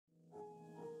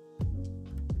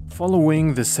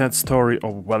Following the sad story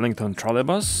of Wellington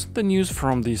Trolleybus, the news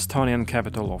from the Estonian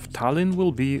capital of Tallinn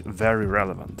will be very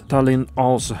relevant. Tallinn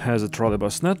also has a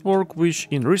trolleybus network which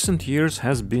in recent years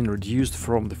has been reduced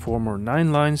from the former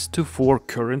 9 lines to 4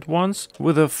 current ones,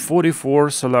 with a 44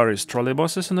 Solaris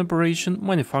trolleybuses in operation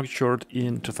manufactured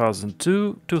in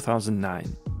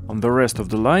 2002-2009. On the rest of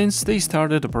the lines, they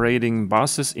started operating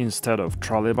buses instead of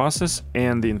trolleybuses,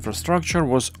 and the infrastructure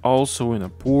was also in a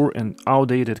poor and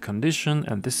outdated condition,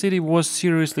 and the city was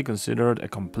seriously considered a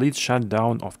complete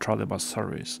shutdown of trolleybus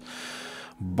service.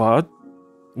 But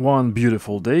one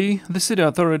beautiful day, the city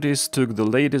authorities took the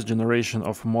latest generation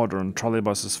of modern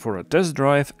trolleybuses for a test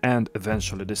drive and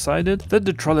eventually decided that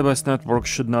the trolleybus network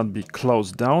should not be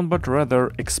closed down but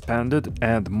rather expanded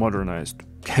and modernized.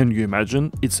 Can you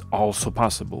imagine? It's also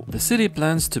possible. The city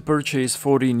plans to purchase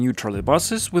 40 new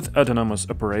trolleybuses with autonomous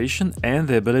operation and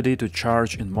the ability to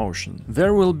charge in motion.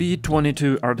 There will be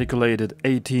 22 articulated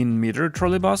 18-meter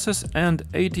trolleybuses and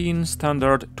 18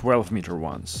 standard 12-meter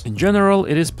ones. In general,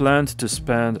 it is planned to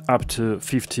spend up to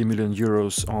 50 million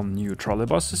euros on new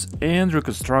trolleybuses and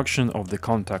reconstruction of the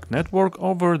contact network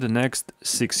over the next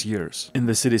 6 years. In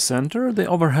the city center, the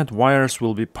overhead wires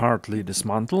will be partly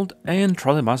dismantled and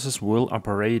trolleybuses will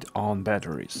operate on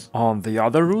batteries. On the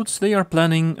other routes, they are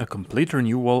planning a complete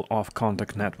renewal of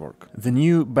contact network. The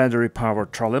new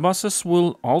battery-powered trolleybuses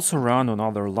will also run on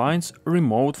other lines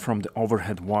remote from the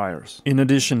overhead wires. In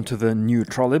addition to the new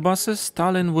trolleybuses,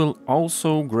 Tallinn will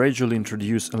also gradually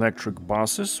introduce electric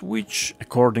buses, which,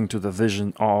 according to the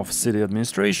vision of city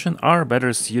administration, are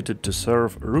better suited to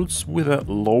serve routes with a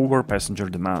lower passenger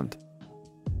demand.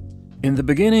 In the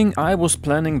beginning, I was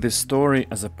planning this story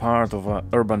as a part of an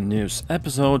urban news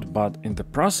episode, but in the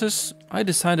process, I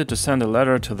decided to send a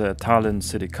letter to the Tallinn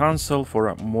City Council for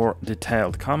a more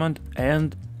detailed comment,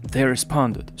 and they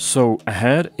responded. So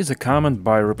ahead is a comment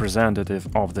by representative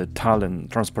of the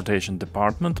Tallinn Transportation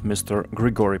Department, Mr.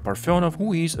 Grigory Parfenov,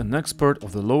 who is an expert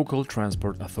of the local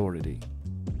transport authority.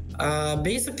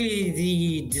 Basically,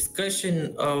 the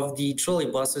discussion of the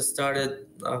trolleybuses started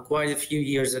quite a few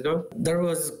years ago. There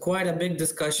was quite a big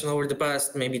discussion over the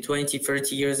past maybe 20,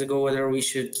 30 years ago whether we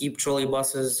should keep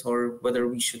trolleybuses or whether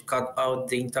we should cut out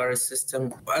the entire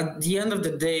system. At the end of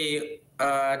the day,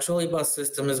 trolleybus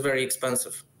system is very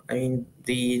expensive. I mean,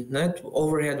 the net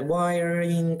overhead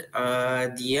wiring,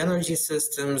 the energy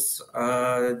systems,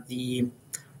 the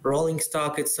rolling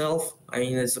stock itself, I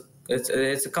mean,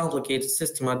 it's a complicated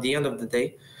system at the end of the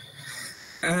day.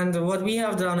 And what we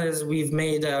have done is we've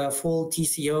made a full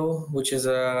TCO, which is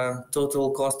a total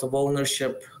cost of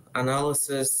ownership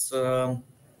analysis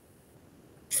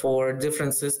for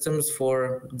different systems,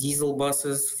 for diesel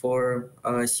buses, for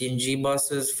CNG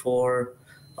buses, for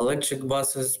electric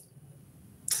buses,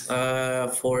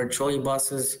 for trolley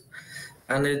buses.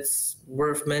 And it's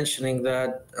worth mentioning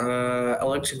that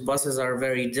electric buses are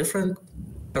very different,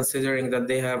 considering that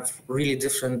they have really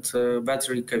different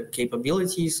battery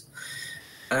capabilities.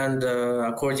 And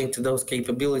according to those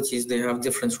capabilities, they have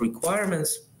different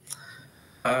requirements.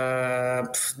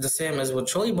 The same as with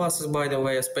trolley buses, by the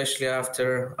way, especially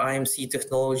after IMC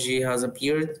technology has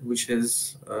appeared, which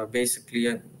is basically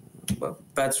a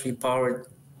battery-powered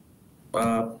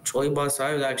trolley bus.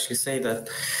 I would actually say that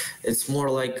it's more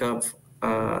like an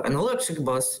electric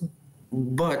bus,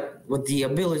 but with the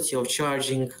ability of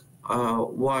charging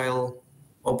while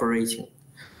operating,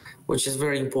 which is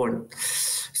very important.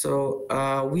 So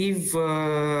we've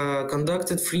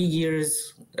conducted 3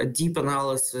 years a deep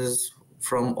analysis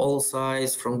from all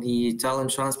sides, from the Tallinn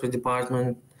Transport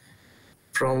Department,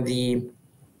 from the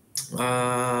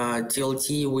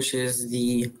TLT, which is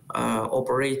the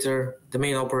operator, the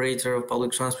main operator of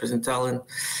public transport in Tallinn.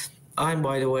 I'm,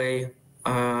 by the way,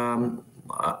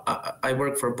 I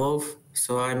work for both,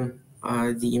 so I'm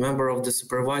the member of the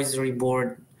supervisory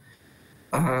board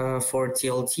for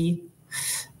TLT.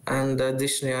 And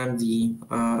additionally, I'm the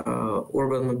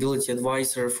urban mobility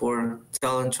advisor for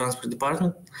Tallinn Transport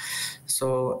Department.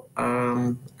 So,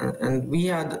 and we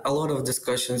had a lot of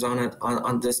discussions on it,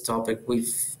 on this topic.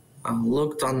 We've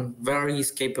looked on various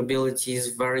capabilities,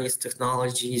 various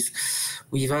technologies.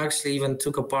 We've actually even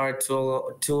took apart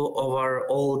two of our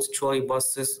old trolley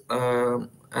buses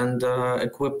and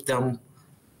equipped them.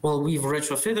 Well, we've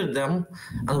retrofitted them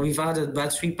and we've added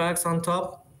battery packs on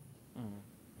top.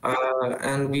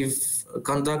 And we've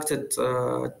conducted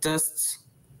tests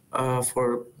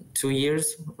for 2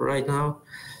 years right now.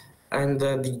 And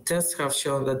the tests have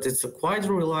shown that it's a quite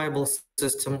reliable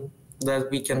system, that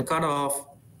we can cut off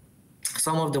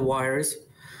some of the wires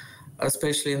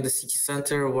especially in the city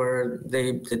center where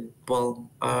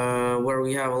where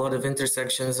we have a lot of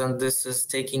intersections, and this is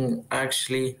taking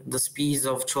actually the speeds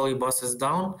of trolleybuses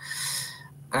down.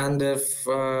 And if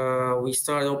we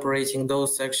start operating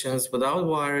those sections without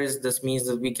wires, this means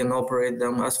that we can operate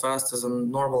them as fast as a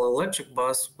normal electric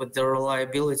bus with the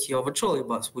reliability of a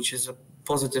trolleybus, which is a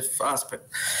positive aspect.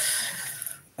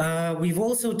 We've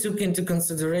also took into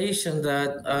consideration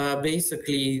that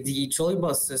basically the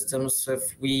trolleybus systems, if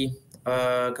we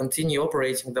continue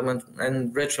operating them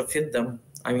and retrofit them,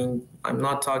 I mean, I'm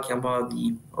not talking about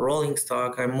the rolling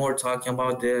stock, I'm more talking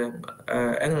about the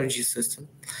energy system.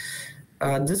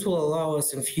 This will allow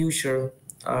us in future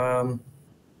to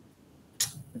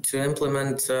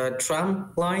implement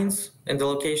tram lines in the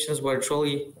locations where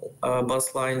trolley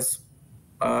bus lines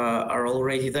are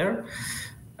already there.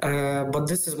 But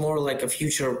this is more like a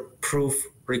future-proof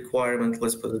requirement,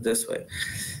 let's put it this way.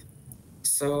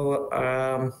 So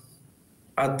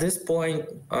at this point,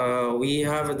 we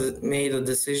have made a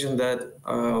decision that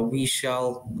we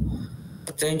shall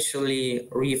potentially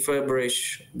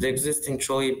refurbish the existing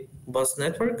trolley bus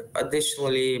network,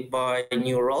 additionally buy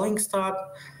new rolling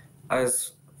stock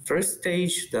as first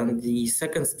stage. Then the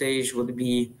second stage would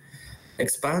be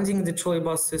expanding the trolley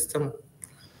bus system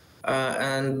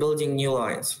and building new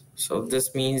lines. So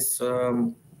this means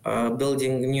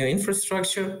building new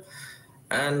infrastructure,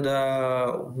 and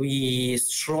we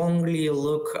strongly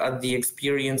look at the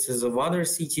experiences of other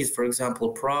cities, for example,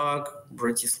 Prague,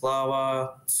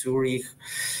 Bratislava, Zurich,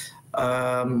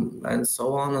 and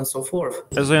so on and so forth.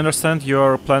 As I understand, you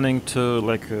are planning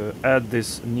to add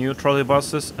these new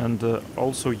trolleybuses and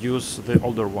also use the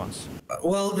older ones.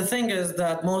 Well, the thing is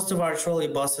that most of our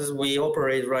trolleybuses we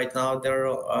operate right now,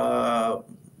 they're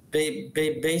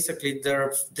basically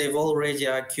they've already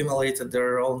accumulated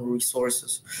their own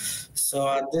resources. So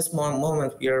at this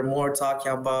moment, we are more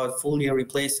talking about fully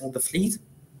replacing the fleet,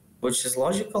 which is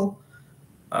logical.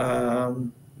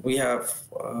 We have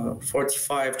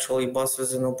 45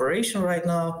 trolleybuses in operation right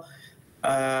now,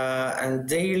 and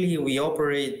daily we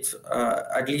operate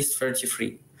at least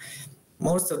 33.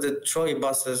 Most of the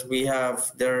trolleybuses we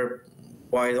have, they're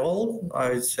quite old, I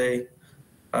would say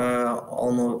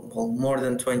almost more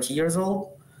than 20 years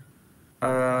old,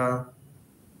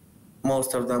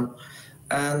 most of them.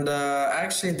 And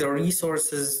actually the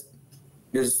resources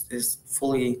is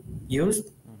fully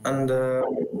used, and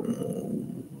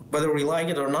whether we like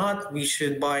it or not, we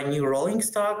should buy new rolling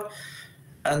stock,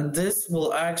 and this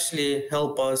will actually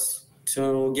help us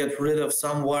to get rid of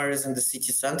some wires in the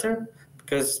city center,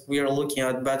 because we are looking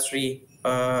at battery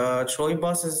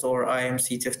trolleybuses or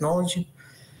IMC technology,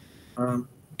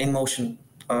 in motion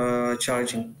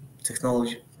charging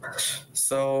technology.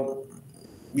 So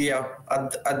yeah,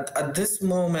 at this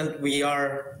moment we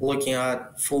are looking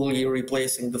at fully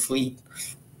replacing the fleet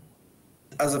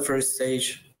as a first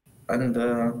stage, and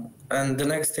the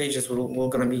next stages will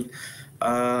gonna be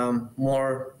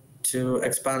more to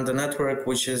expand the network,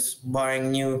 which is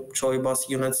buying new trolleybus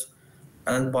units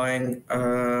and buying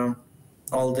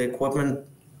all the equipment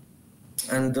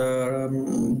and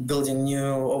building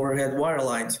new overhead wire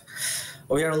lines.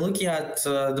 We are looking at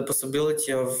the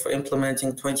possibility of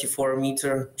implementing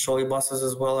 24-meter trolleybuses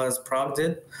as well as Prague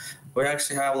did. We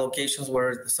actually have locations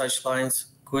where such lines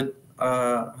could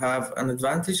have an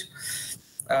advantage.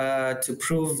 To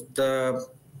prove the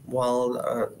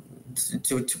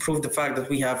to prove the fact that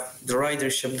we have the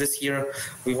ridership this year,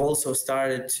 we've also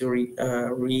started to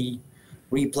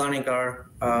replanning our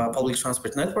public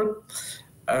transport network,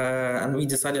 and we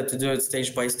decided to do it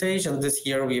stage by stage. And this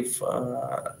year we've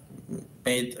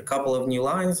made a couple of new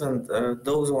lines, and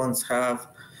those ones have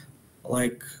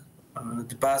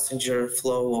the passenger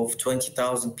flow of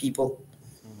 20,000 people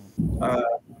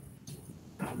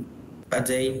a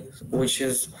day, which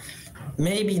is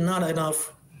maybe not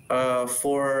enough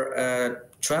for a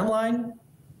tram line.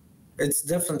 It's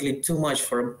definitely too much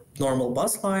for a normal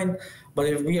bus line, but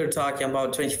if we are talking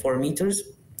about 24 meters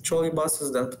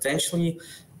trolleybuses, then potentially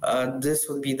this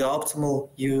would be the optimal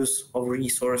use of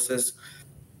resources,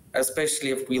 especially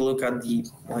if we look at the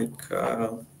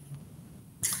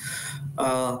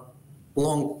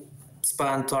long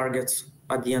span targets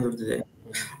at the end of the day.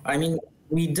 I mean,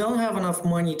 we don't have enough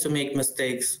money to make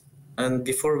mistakes, and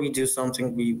before we do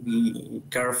something, we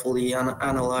carefully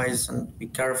analyze, and we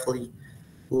carefully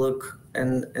look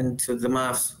into the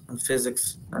maths and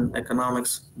physics and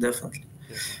economics, definitely.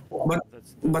 Yeah.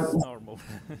 But normal.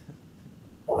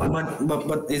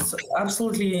 but it's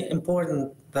absolutely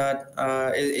important that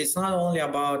it's not only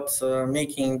about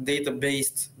making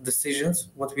data-based decisions,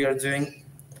 what we are doing.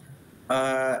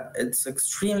 It's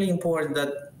extremely important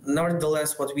that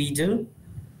nevertheless what we do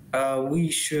we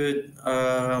should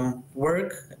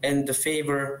work in the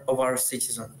favor of our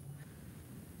citizen,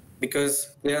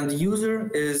 because the end user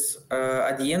is,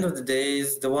 at the end of the day,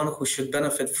 is the one who should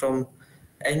benefit from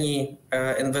any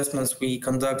investments we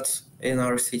conduct in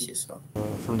our city. So,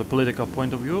 from the political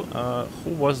point of view,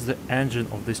 who was the engine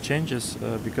of these changes?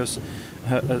 Because,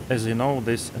 as you know,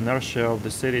 this inertia of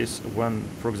the cities, when,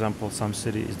 for example, some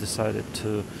city is decided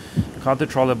to cut the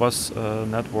trolleybus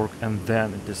network and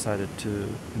then it decided to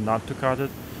not to cut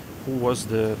it, who was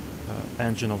the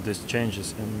engine of these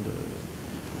changes and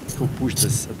who pushed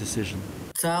this decision?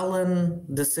 Tallinn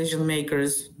decision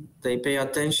makers, they pay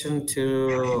attention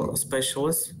to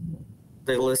specialists,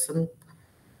 they listen,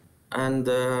 and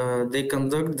they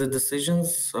conduct the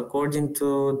decisions according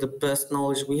to the best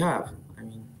knowledge we have. I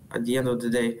mean, at the end of the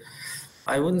day,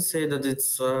 I wouldn't say that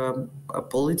it's a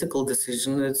political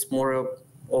decision. It's more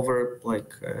over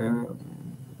like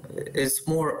it's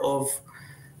more of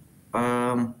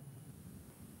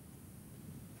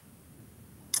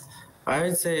I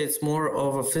would say it's more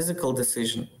of a physical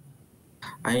decision.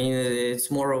 I mean,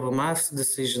 it's more of a math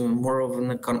decision, more of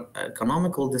an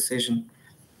economical decision.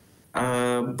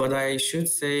 But I should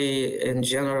say in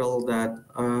general that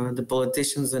the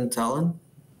politicians in Tallinn,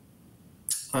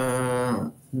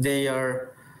 they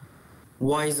are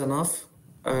wise enough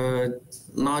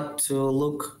not to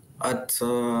look at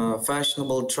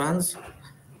fashionable trends,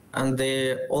 and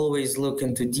they always look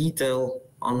into detail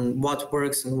on what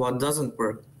works and what doesn't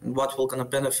work, and what will gonna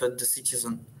benefit the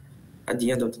citizen at the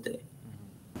end of the day.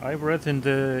 I've read in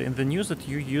the news that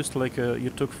you used you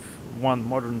took one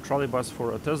modern trolleybus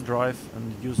for a test drive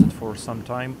and used it for some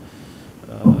time.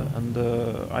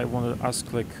 I want to ask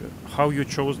how you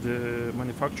chose the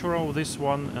manufacturer of this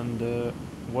one and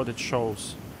what it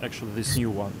shows, actually, this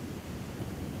new one.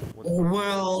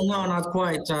 Well, no, not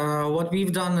quite. What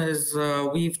we've done is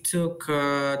we've took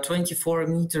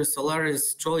 24-meter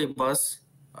Solaris trolleybus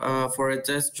for a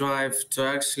test drive to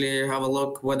actually have a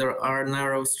look whether our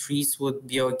narrow streets would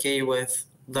be okay with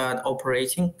that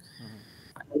operating.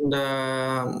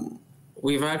 And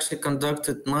we've actually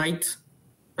conducted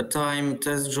night-time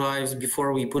test drives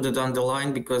before we put it on the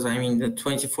line, because I mean the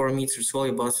 24-meter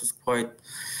trolleybus is quite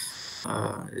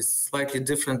it's slightly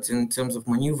different in terms of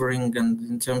maneuvering and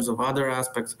in terms of other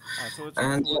aspects. So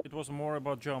it was more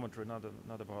about geometry, not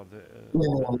about the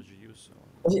energy use.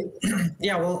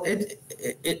 Yeah, well,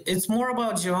 it's more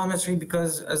about geometry,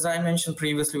 because as I mentioned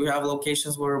previously, we have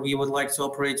locations where we would like to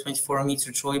operate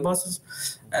 24-meter trolleybuses.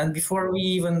 And before we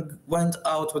even went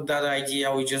out with that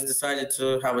idea, we just decided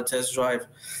to have a test drive.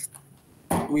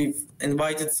 We've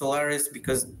invited Solaris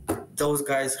because those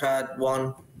guys had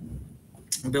one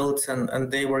built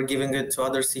and they were giving it to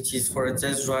other cities for a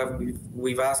test drive.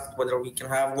 We've asked whether we can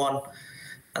have one,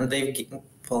 and they've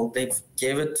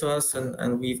gave it to us,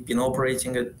 and we've been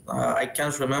operating it. I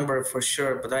can't remember for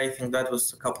sure, but I think that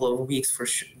was a couple of weeks for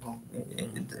sure.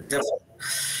 Definitely.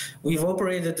 We've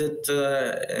operated it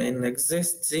in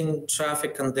existing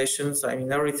traffic conditions. I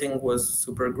mean, everything was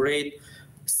super great.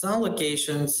 Some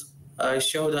locations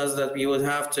showed us that we would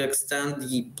have to extend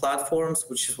the platforms,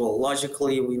 which is, well,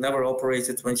 logically, we never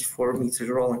operated 24-meter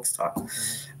rolling stock.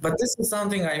 But this is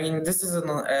something, I mean, this is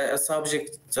a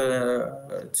subject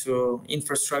to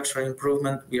infrastructure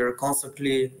improvement. We are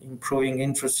constantly improving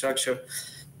infrastructure.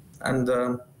 And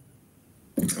I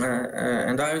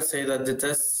would say that the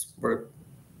tests were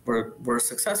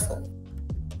successful.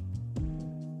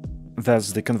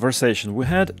 That's the conversation we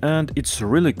had, and it's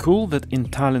really cool that in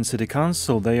Tallinn City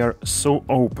Council they are so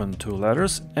open to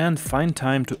letters and find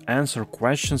time to answer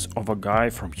questions of a guy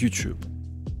from YouTube.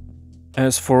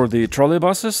 As for the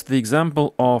trolleybuses, the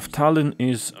example of Tallinn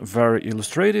is very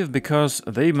illustrative because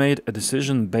they made a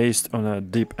decision based on a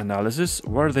deep analysis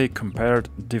where they compared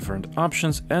different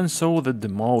options and saw that the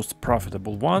most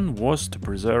profitable one was to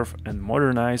preserve and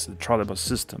modernize the trolleybus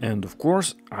system. And of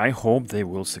course, I hope they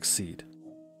will succeed.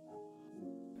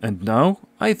 And now,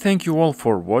 I thank you all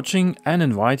for watching and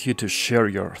invite you to share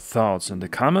your thoughts in the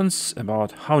comments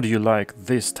about how do you like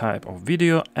this type of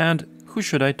video and who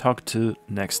should I talk to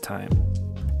next time.